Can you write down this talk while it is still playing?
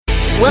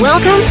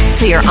Welcome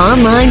to your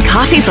online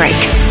coffee break,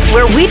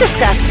 where we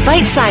discuss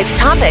bite-sized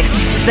topics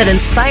that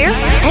inspire,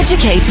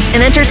 educate,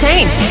 and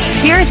entertain.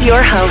 Here's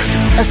your host,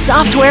 a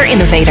software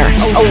innovator,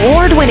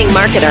 award-winning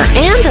marketer,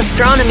 and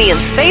astronomy and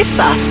space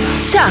buff,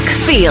 Chuck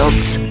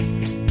Fields.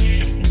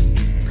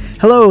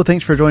 Hello,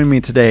 thanks for joining me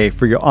today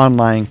for your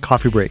online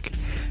coffee break.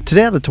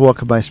 Today I'd like to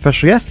welcome my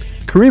special guest,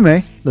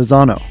 KARYME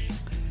Lozano.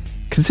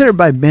 Considered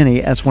by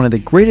many as one of the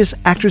greatest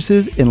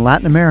actresses in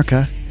Latin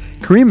America,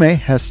 KARYME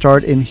has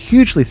starred in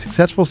hugely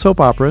successful soap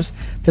operas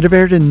that have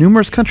aired in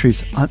numerous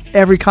countries on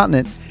every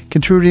continent,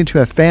 contributing to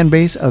a fan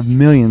base of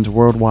millions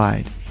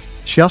worldwide.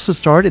 She also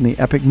starred in the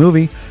epic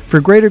movie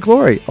For Greater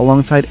Glory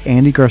alongside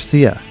Andy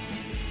Garcia.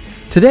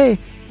 Today,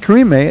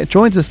 KARYME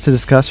joins us to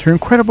discuss her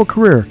incredible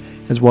career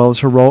as well as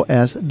her role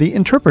as the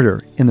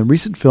interpreter in the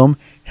recent film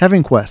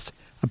HeavenQuest,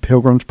 A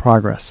Pilgrim's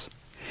Progress.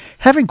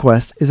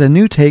 HeavenQuest is a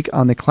new take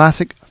on the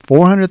classic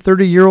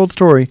 430-year-old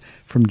story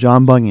from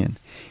John Bunyan.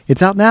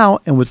 It's out now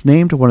and was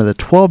named one of the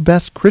 12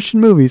 best Christian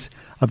movies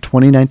of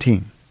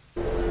 2019.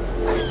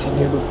 I've seen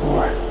you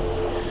before.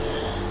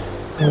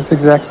 In this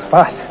exact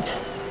spot.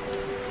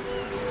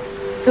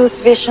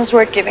 Those visions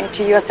were given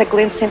to you as a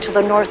glimpse into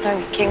the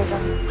northern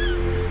kingdom.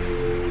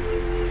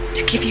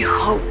 To give you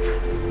hope.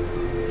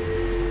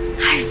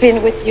 I've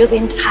been with you the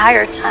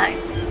entire time.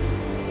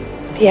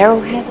 The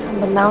arrowhead on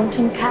the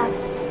mountain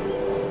pass.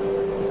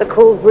 The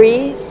cool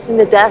breeze in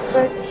the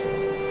desert.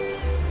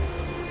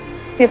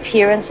 The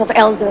appearance of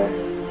Elder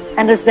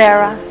and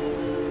Azera.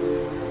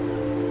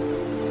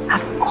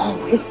 I've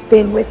always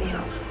been with you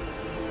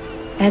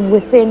and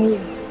within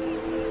you.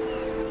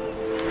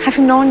 I've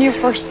known you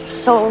for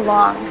so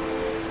long,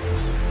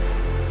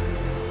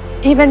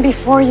 even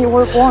before you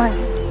were born,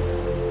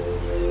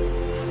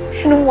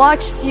 and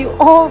watched you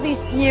all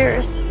these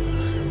years.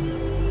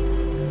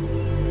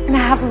 And I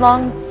have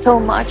longed so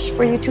much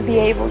for you to be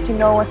able to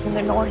know us in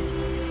the north.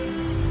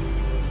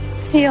 But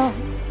still,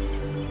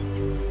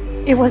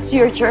 it was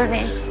your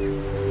journey,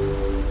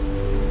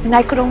 and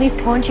I could only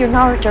point you in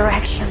our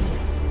direction.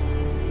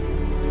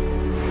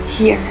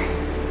 Here.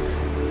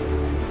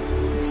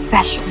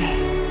 Especially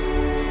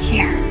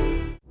here.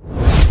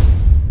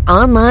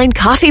 Online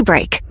coffee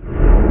break.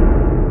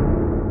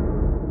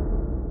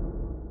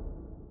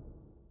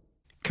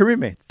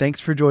 KARYME,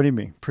 thanks for joining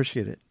me.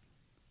 Appreciate it.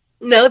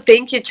 No,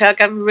 thank you, Chuck.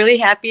 I'm really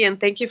happy, and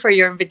thank you for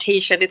your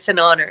invitation. It's an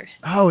honor.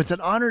 Oh, it's an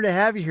honor to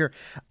have you here.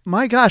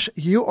 My gosh,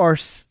 you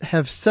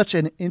have such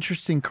an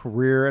interesting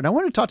career, and I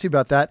want to talk to you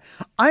about that.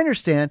 I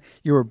understand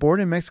you were born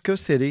in Mexico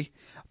City.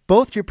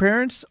 Both your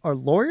parents are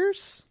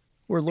lawyers?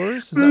 Were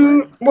lawyers? Is that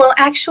right? Well,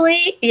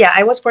 actually, yeah,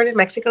 I was born in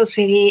Mexico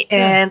City,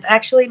 and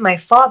actually my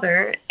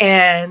father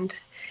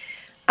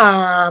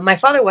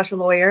was a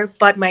lawyer,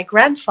 but my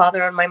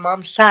grandfather on my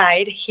mom's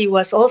side, he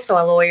was also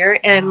a lawyer,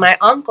 and my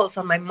uncles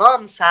on my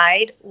mom's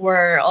side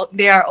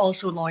they are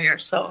also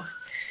lawyers. So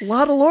a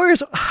lot of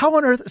lawyers. How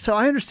on earth? So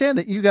I understand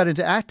that you got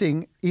into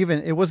acting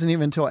it wasn't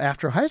even until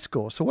after high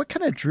school. So what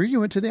kind of drew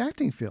you into the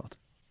acting field?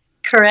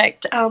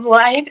 Correct. Well,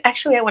 I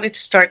wanted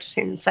to start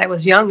since I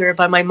was younger,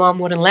 but my mom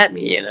wouldn't let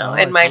me,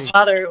 and my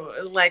father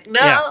was like, no.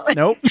 Yeah.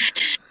 Nope.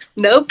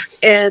 Nope.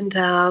 And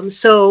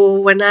so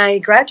when I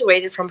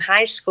graduated from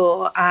high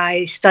school,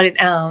 I started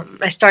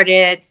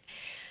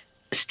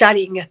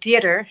studying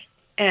theater,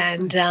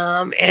 and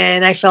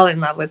I fell in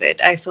love with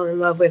it. I fell in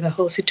love with the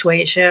whole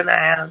situation.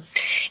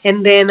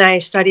 And then I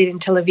studied in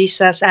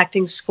Televisa's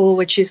acting school,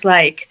 which is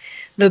like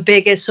the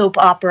biggest soap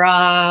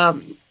opera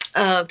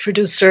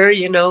producer,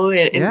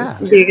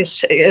 and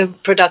biggest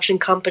production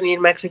company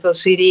in Mexico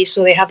City.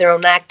 So they have their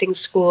own acting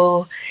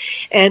school,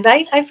 and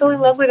I fell in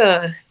love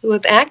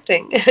with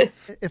acting.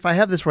 If I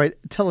have this right,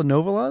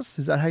 telenovelas,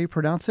 is that how you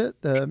pronounce it?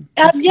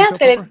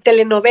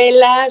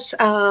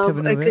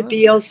 Telenovelas. It could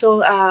be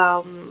also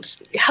how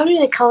do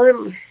they call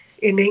them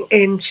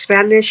in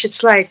Spanish?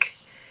 It's like,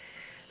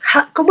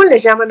 ¿cómo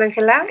les llaman,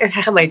 Angela? I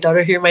have my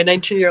daughter here, my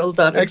 19-year-old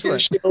daughter.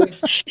 Excellent.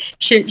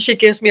 She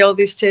gives me all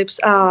these tips.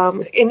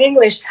 In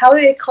English, how do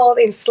they call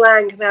in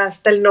slang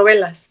las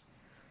telenovelas?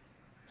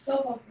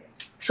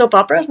 Soap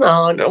operas?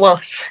 No.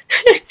 Well,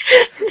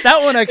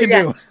 that one I can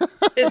do.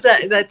 It's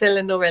the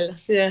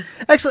telenovelas, yeah.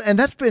 Excellent. And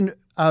that's been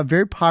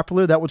very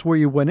popular. That was where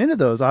you went into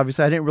those.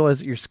 Obviously, I didn't realize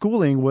that your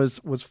schooling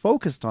was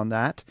focused on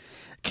that.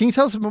 Can you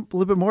tell us a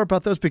little bit more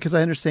about those? Because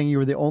I understand you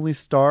were the only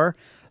star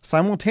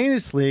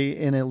simultaneously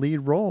in a lead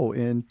role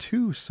in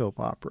 2 soap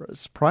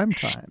operas, prime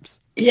times.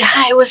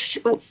 Yeah, it was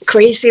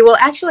crazy. Well,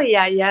 actually,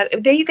 yeah.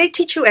 They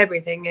teach you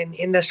everything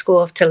in the school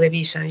of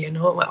Televisa,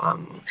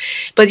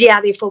 But yeah,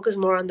 they focus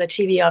more on the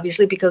TV,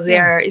 obviously, because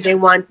they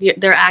want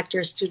their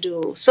actors to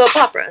do soap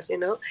operas,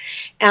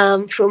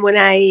 From when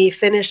I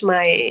finished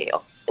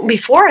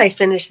before I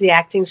finished the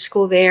acting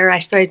school there, I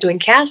started doing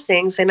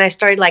castings, and I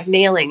started like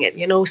nailing it,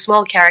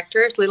 small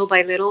characters little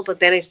by little,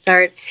 but then I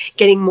started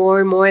getting more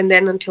and more, and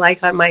then until I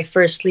got my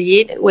first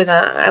lead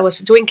I was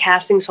doing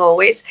castings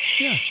always.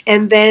 Yeah.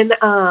 And then,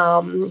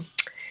 but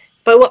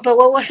what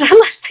was that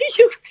last thing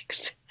you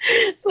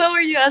What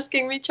were you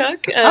asking me,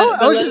 Chuck?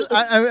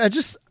 I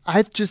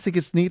just think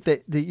it's neat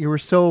that you were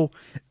so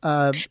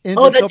into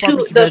Oh, soap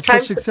operas. the That's such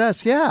times.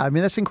 success. Yeah, I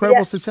mean that's incredible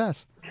Yeah.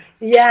 success.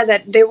 Yeah,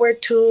 that there were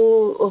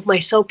two of my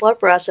soap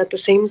operas at the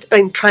same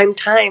in prime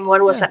time.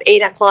 One was Yeah. at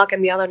 8 o'clock,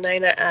 and the other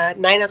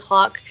 9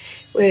 o'clock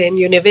in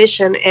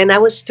Univision. And I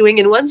was doing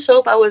in one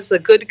soap I was the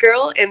good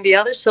girl, and the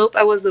other soap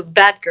I was the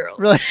bad girl.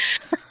 Really?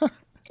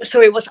 So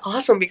it was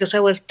awesome because I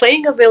was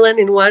playing a villain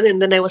in one,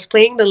 and then I was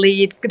playing the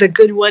lead, the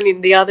good one,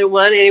 in the other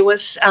one. And it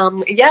was,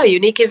 a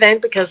unique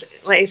event because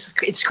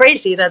it's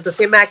crazy that the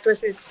same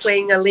actress is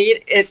playing a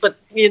lead, but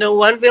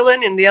one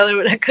villain and the other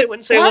one a good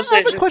one. So Well, it was. I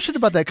have a question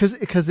about that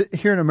because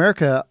here in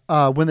America,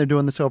 when they're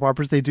doing the soap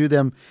operas, they do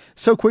them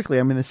so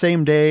quickly. I mean, the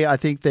same day, I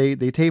think they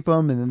tape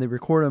them and then they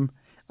record them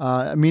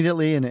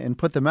immediately and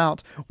put them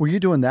out. Were you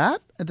doing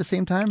that at the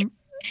same time?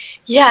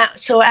 Yeah,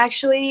 so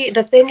actually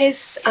the thing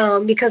is,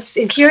 because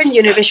here in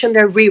Univision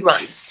there are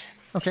reruns.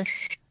 Okay.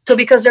 So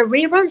because they're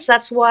reruns,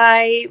 that's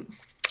why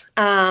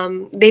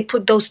they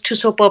put those two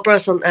soap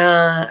operas on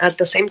at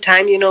the same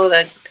time.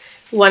 That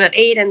one at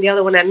 8 and the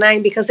other one at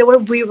 9, because they were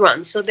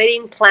reruns. So they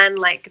didn't plan,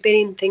 they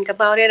didn't think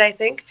about it, I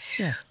think.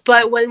 Yeah.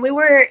 But when we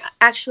were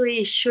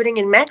actually shooting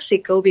in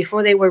Mexico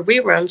before they were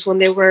reruns, when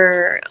they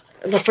were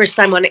the first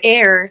time on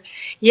air,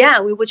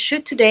 we would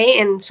shoot today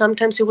and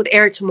sometimes it would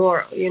air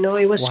tomorrow.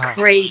 It was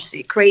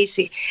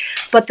crazy.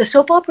 But the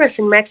soap operas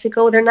in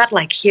Mexico, they're not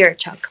like here,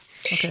 Chuck.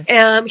 Okay.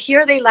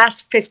 Here they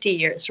last 50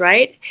 years,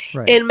 right?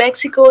 Right. In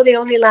Mexico, they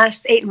only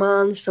last 8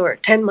 months or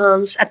 10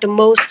 months, at the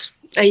most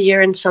a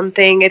year and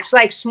something. It's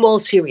like small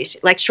series,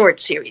 like short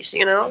series, I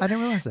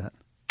didn't realize that.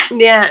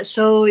 Yeah,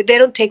 so they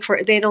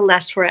don't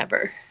last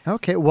forever.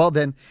 Okay, well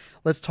then,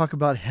 let's talk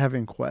about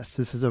HeavenQuest.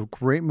 This is a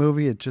great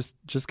movie. It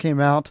just came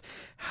out.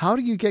 How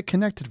do you get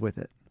connected with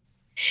it?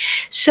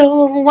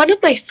 So one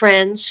of my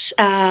friends,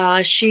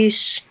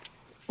 she's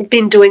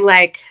been doing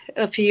like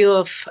a few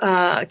of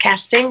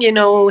casting,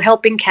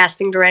 helping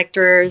casting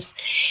directors,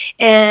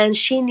 and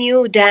she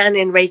knew Dan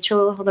and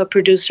Rachel, the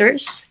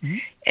producers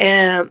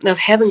of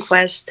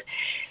HeavenQuest.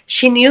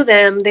 She knew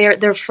them.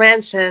 They're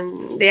friends,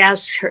 and they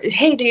asked her,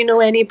 "Hey, do you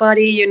know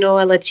anybody?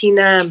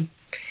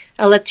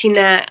 A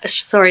Latina,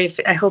 sorry,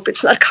 I hope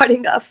it's not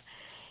cutting off.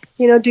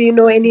 Do you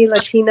know any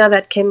Latina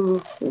that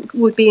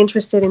would be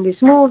interested in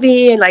this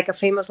movie, and like a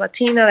famous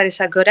Latina that is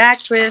a good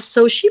actress?"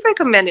 So she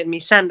recommended me,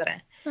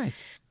 Sandra.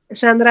 Nice.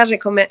 Sandra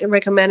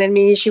recommended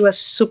me. She was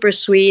super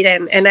sweet,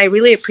 and I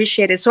really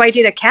appreciate it. So I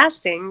did a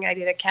casting.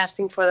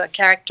 For the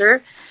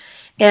character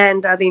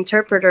and the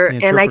interpreter,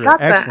 and I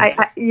got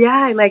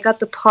and I got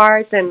the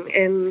part,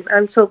 and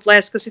I'm so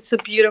blessed because it's a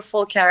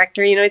beautiful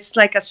character. It's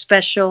like a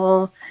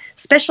special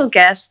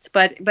guest,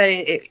 but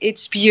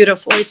it's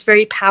beautiful. It's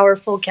very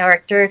powerful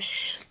character,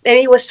 and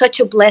it was such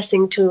a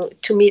blessing to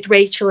meet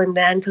Rachel and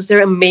Dan, because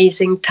they're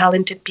amazing,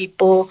 talented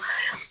people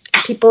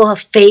of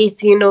faith,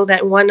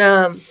 that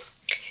wanna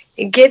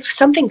give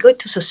something good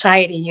to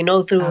society,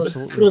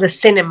 through the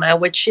cinema,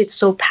 which it's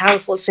so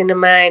powerful.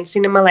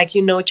 Cinema, like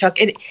Chuck,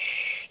 it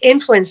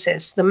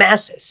influences the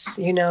masses,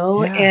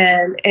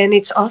 and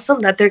it's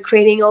awesome that they're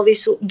creating all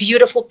these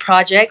beautiful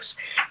projects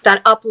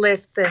that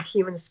uplift the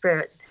human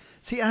spirit.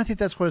 See, I think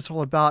that's what it's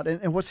all about.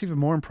 And what's even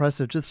more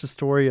impressive, just the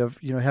story of,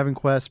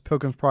 HeavenQuest,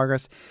 Pilgrim's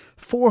Progress,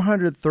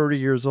 430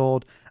 years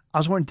old. I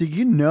was wondering, did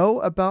you know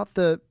about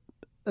the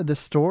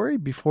story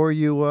before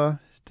you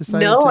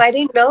decided? No, I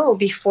didn't know.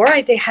 Before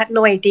I had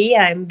no idea.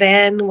 And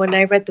then when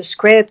I read the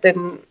script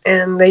and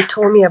they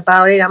told me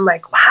about it, I'm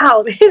like,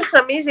 wow, this is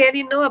amazing. I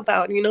didn't know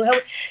about, how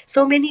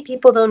so many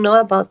people don't know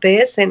about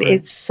this. And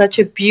It's such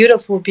a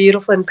beautiful,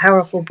 beautiful and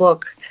powerful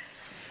book.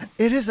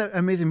 It is an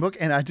amazing book,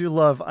 and I do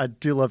love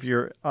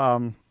your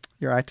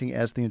acting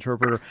as the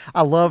interpreter.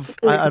 I don't want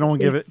to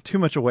give it too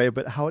much away,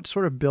 but how it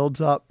sort of builds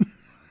up,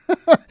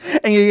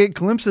 and you get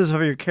glimpses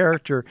of your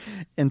character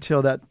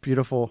until that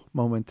beautiful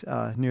moment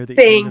near the end.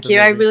 Thank you.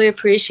 I really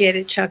appreciate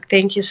it, Chuck.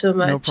 Thank you so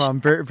much. No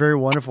problem. Very, very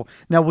wonderful.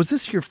 Now, was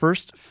this your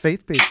first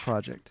faith-based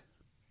project?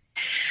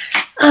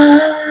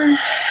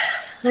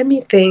 Let me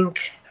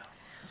think.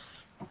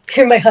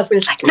 Here, my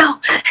husband is like,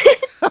 no.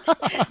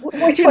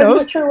 Which one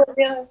was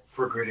the other?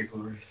 For Greater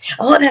Glory.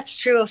 Oh, that's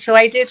true. So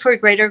I did For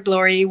Greater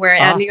Glory, where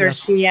Andy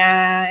Garcia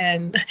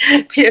and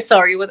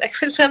sorry,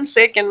 I'm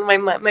sick, and my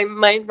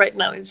mind right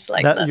now is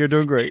like that. You're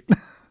doing great.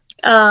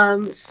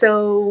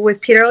 So with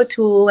Peter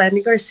O'Toole,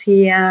 Andy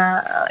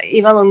Garcia,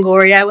 Eva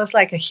Longoria, it was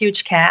like a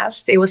huge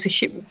cast. It was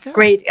a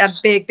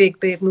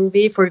big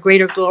movie, For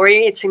Greater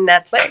Glory. It's in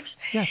Netflix.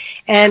 Yes.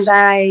 And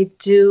I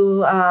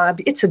do.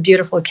 It's a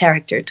beautiful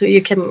character too.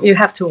 You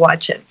have to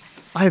watch it.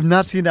 I have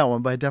not seen that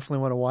one, but I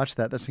definitely want to watch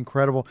that. That's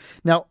incredible.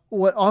 Now,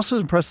 what also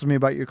impresses me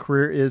about your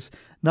career is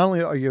not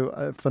only are you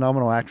a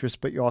phenomenal actress,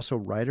 but you're also a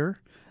writer,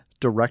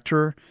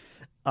 director,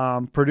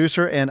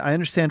 producer. And I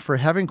understand for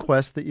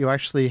HeavenQuest that you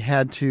actually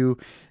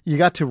you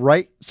got to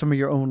write some of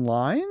your own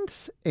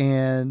lines.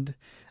 And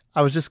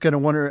I was just going to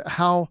wonder,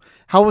 how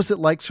was it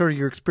like, sort of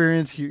your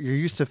experience? You're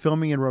used to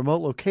filming in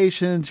remote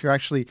locations. You're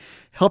actually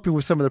helping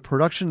with some of the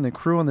production and the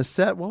crew on the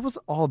set. What was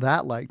all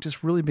that like,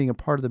 just really being a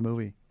part of the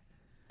movie?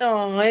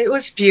 Oh, it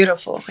was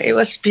beautiful. It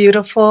was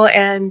beautiful.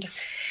 And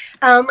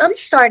I'm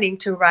starting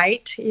to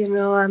write,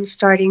 I'm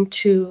starting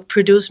to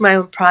produce my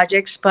own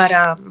projects, but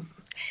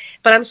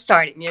I'm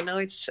starting,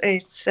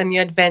 it's a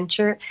new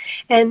adventure.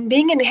 And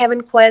being in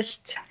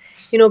HeavenQuest,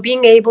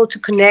 being able to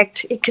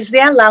connect, because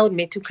they allowed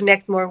me to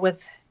connect more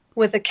with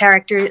the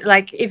character.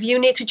 Like if you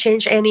need to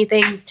change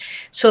anything,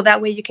 so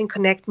that way you can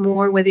connect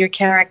more with your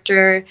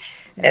character,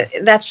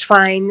 that's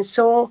fine.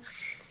 So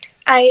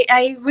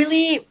I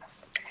really,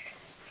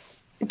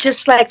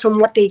 just like from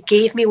what they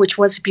gave me, which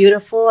was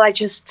beautiful, I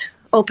just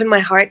opened my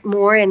heart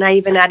more, and I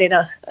even added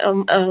a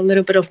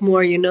little bit of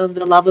more,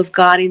 the love of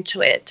God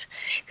into it,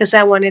 because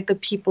I wanted the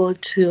people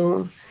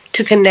to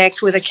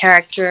connect with the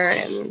character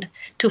and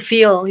to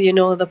feel,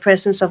 the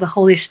presence of the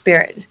Holy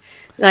Spirit,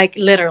 like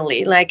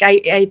literally. Like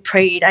I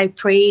prayed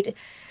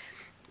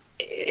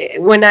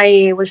when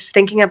I was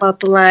thinking about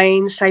the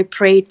lines. I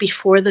prayed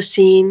before the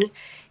scene,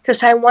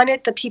 because I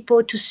wanted the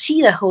people to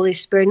see the Holy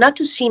Spirit, not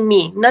to see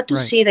me, not to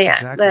see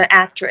the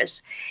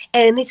actress.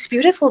 And it's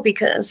beautiful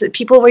because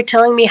people were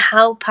telling me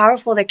how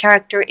powerful the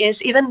character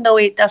is, even though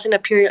it doesn't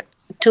appear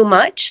too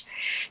much.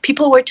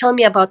 People were telling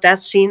me about that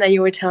scene that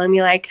you were telling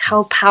me, like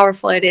how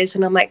powerful it is.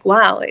 And I'm like,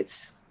 wow,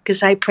 it's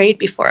because I prayed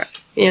before,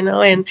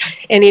 and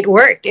it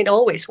worked. It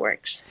always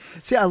works.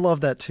 See, I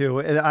love that too,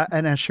 and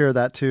I share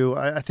that too.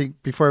 I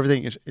think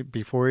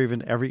before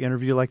even every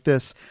interview like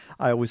this,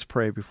 I always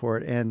pray before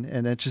it,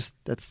 and it's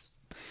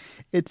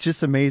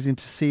just amazing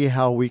to see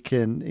how we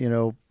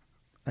can,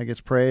 I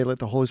guess, pray, let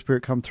the Holy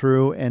Spirit come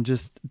through, and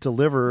just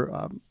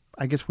deliver.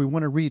 I guess we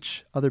want to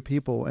reach other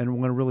people and we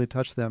want to really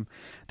touch them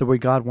the way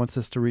God wants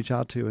us to reach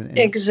out to, and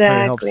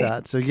exactly helps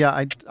that. So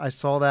yeah, I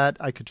saw that.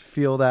 I could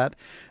feel that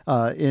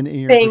in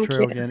your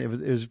portrayal again. It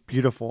was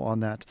beautiful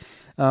on that.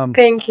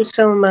 Thank you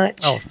so much.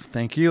 Oh,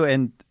 thank you.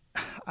 And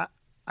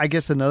I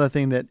guess another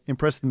thing that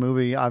impressed the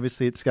movie,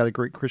 obviously it's got a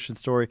great Christian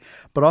story,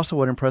 but also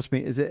what impressed me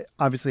is it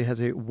obviously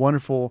has a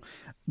wonderful,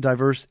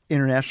 diverse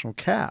international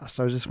cast.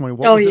 I was just wondering,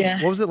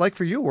 what was it like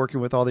for you working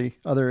with all the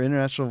other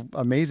international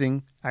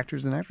amazing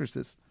actors and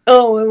actresses?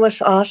 Oh, it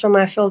was awesome.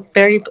 I felt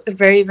very,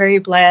 very, very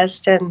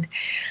blessed. And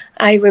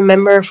I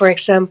remember, for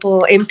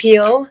example,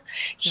 MPO,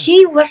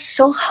 he was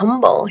so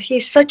humble.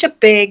 He's such a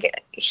big,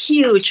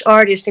 huge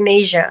artist in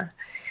Asia.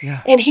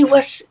 Yeah. And he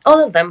was,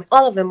 all of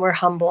them were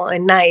humble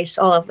and nice,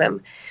 all of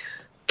them.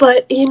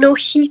 But,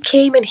 he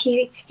came and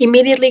he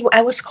immediately,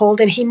 I was cold,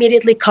 and he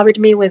immediately covered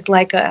me with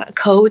like a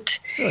coat.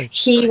 Really?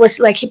 He was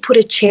like, he put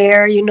a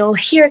chair,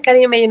 here,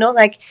 KARYME,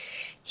 like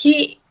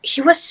he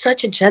was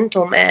such a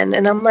gentleman.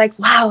 And I'm like,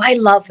 wow, I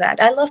love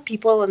that. I love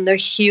people when they're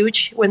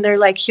huge, when they're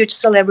like huge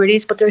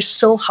celebrities, but they're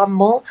so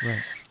humble.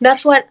 Right.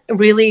 That's what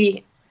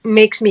really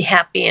makes me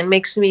happy and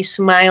makes me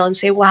smile and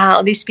say,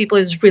 wow, these people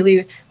is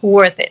really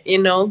worth it,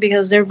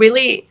 because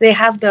they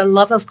have the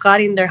love of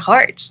God in their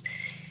hearts,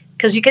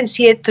 because you can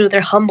see it through their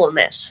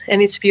humbleness,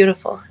 and it's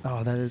beautiful.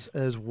 Oh, that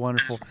is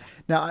wonderful.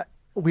 Now,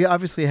 we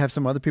obviously have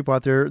some other people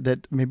out there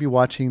that may be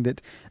watching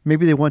that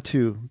maybe they want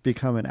to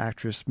become an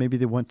actress, maybe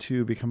they want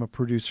to become a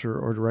producer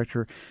or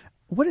director.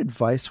 What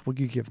advice would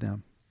you give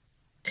them?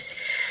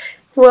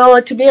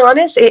 Well, to be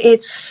honest,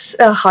 it's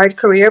a hard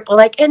career, but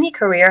like any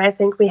career, I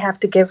think we have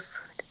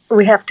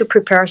to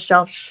prepare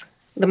ourselves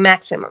the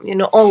maximum,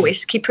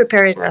 always keep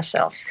preparing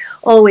ourselves,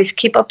 always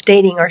keep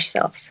updating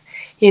ourselves,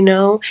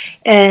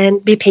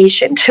 and be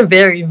patient,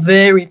 very,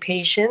 very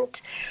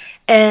patient.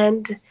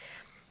 And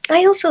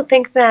I also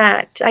think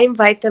that I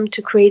invite them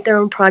to create their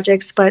own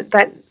projects, but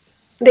that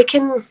they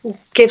can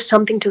give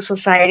something to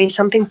society,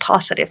 something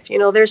positive.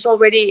 There's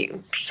already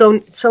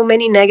so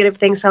many negative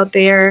things out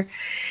there,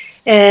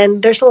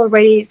 and there's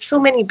already so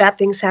many bad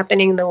things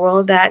happening in the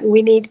world, that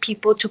we need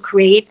people to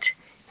create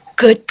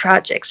good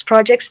projects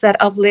that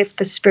uplift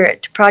the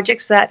spirit,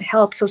 projects that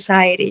help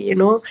society,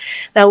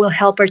 that will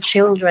help our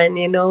children,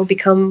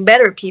 become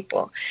better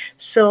people.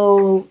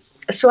 So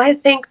I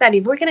think that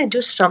if we're going to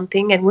do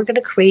something and we're going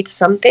to create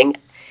something,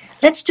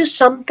 let's do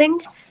something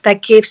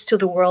that gives to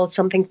the world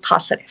something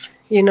positive,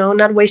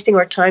 not wasting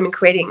our time in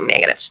creating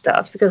negative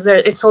stuff, because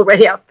it's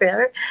already out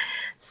there.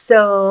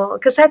 So,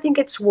 because I think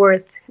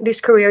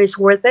this career is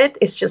worth it.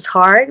 It's just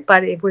hard,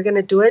 but if we're going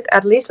to do it,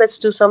 at least let's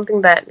do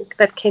something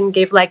that can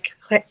give, like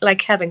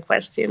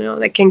HeavenQuest,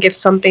 that can give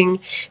something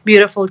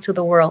beautiful to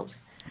the world.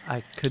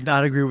 I could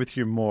not agree with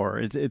you more.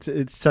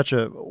 It's such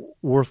a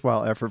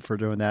worthwhile effort for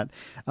doing that.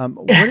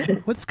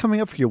 What's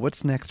coming up for you?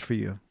 What's next for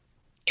you?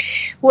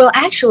 Well,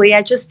 actually,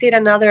 I just did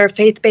another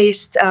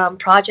faith-based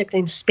project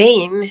in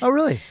Spain. Oh,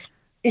 really?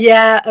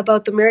 Yeah,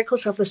 about the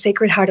miracles of the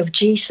Sacred Heart of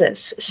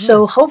Jesus.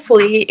 So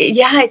hopefully,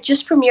 it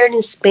just premiered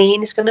in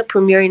Spain. It's going to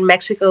premiere in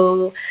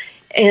Mexico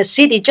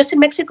City. Just in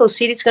Mexico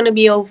City, it's going to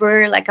be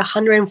over like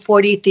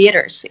 140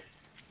 theaters.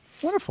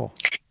 Wonderful.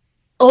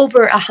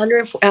 Over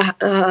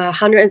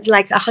 100,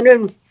 like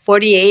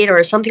 148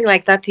 or something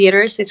like that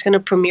theaters. It's going to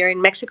premiere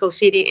in Mexico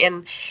City,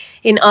 and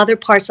in other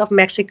parts of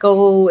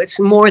Mexico, it's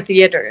more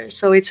theaters.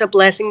 So it's a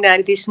blessing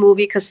that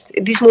because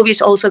this movie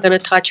is also going to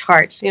touch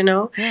hearts,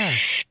 Yeah.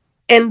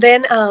 And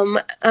then I'm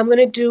going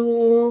to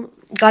do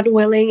God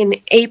willing, in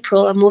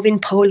April, a movie in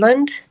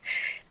Poland.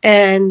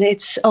 And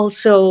it's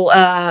also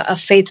a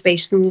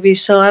faith-based movie.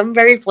 So I'm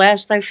very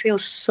blessed. I feel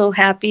so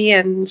happy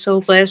and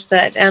so blessed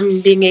that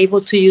I'm being able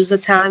to use the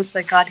talents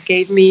that God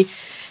gave me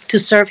to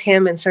serve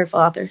Him and serve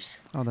others.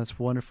 Oh, that's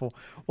wonderful.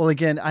 Well,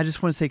 again, I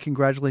just want to say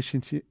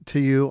congratulations to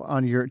you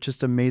on your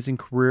just amazing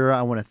career.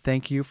 I want to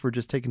thank you for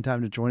just taking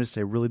time to join us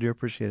today. I really do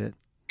appreciate it.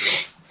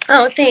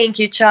 Oh, thank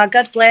you, Chuck.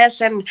 God bless.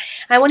 And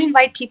I want to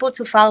invite people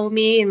to follow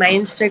me in my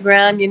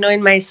Instagram,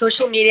 in my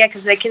social media,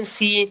 because they can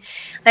see,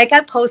 like, I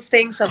post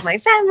things of my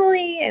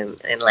family and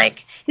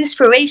like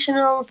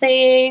inspirational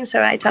things,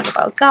 or I talk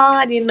about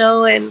God,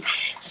 And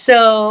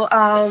so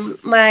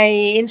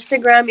my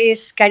Instagram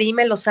is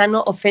KARYME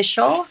Lozano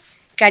Official.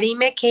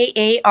 KARYME,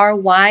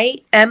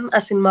 KARYME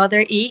as in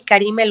mother E,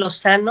 KARYME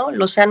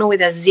Lozano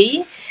with a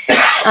Z,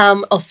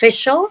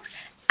 official.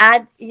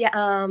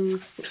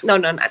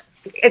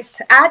 It's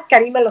at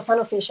KARYME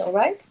Lozano Official,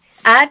 right?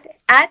 At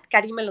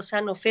KARYME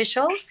Lozano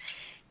Official.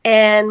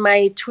 And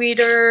my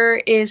Twitter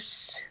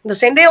is the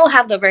same. They all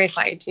have the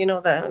verified,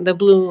 the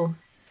blue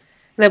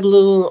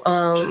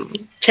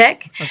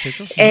check.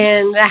 Official.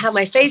 And I have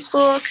my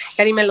Facebook,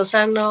 KARYME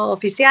Lozano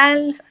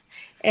Oficial.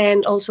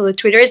 And also the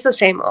Twitter is the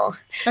same all.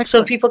 Excellent.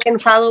 So people can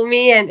follow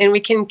me and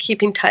we can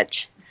keep in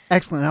touch.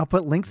 Excellent. I'll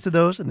put links to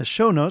those in the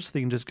show notes so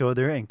you can just go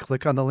there and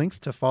click on the links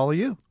to follow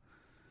you.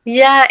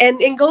 Yeah,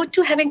 and go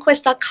to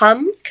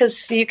HeavenQuest.com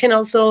because you can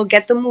also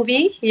get the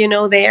movie,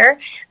 there.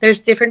 There's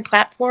different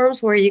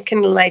platforms where you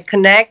can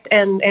connect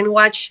and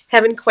watch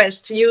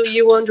HeavenQuest.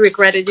 You won't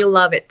regret it. You'll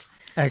love it.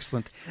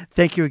 Excellent.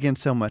 Thank you again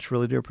so much.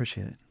 Really do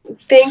appreciate it.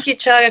 Thank you,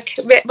 Chuck.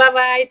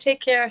 Bye-bye.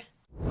 Take care.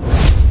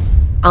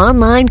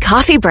 Online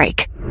coffee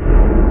break.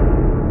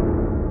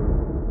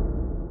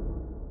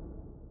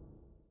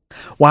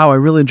 Wow, I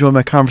really enjoyed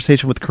my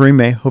conversation with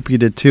KARYME. Hope you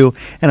did too.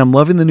 And I'm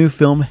loving the new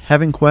film,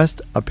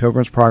 HeavenQuest, A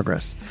Pilgrim's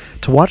Progress.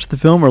 To watch the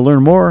film or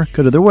learn more,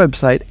 go to their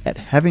website at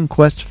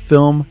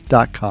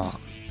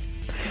HeavenQuestFilm.com.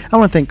 I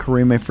want to thank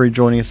KARYME for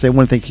joining us today. I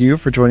want to thank you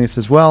for joining us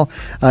as well.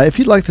 If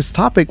you'd like this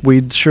topic,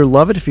 we'd sure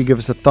love it if you give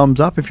us a thumbs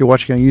up if you're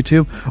watching on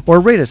YouTube, or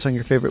rate us on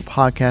your favorite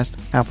podcast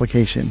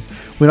application.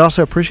 We'd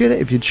also appreciate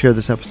it if you'd share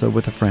this episode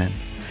with a friend.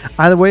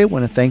 Either way, I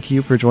want to thank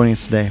you for joining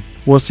us today.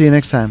 We'll see you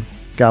next time.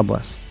 God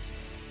bless.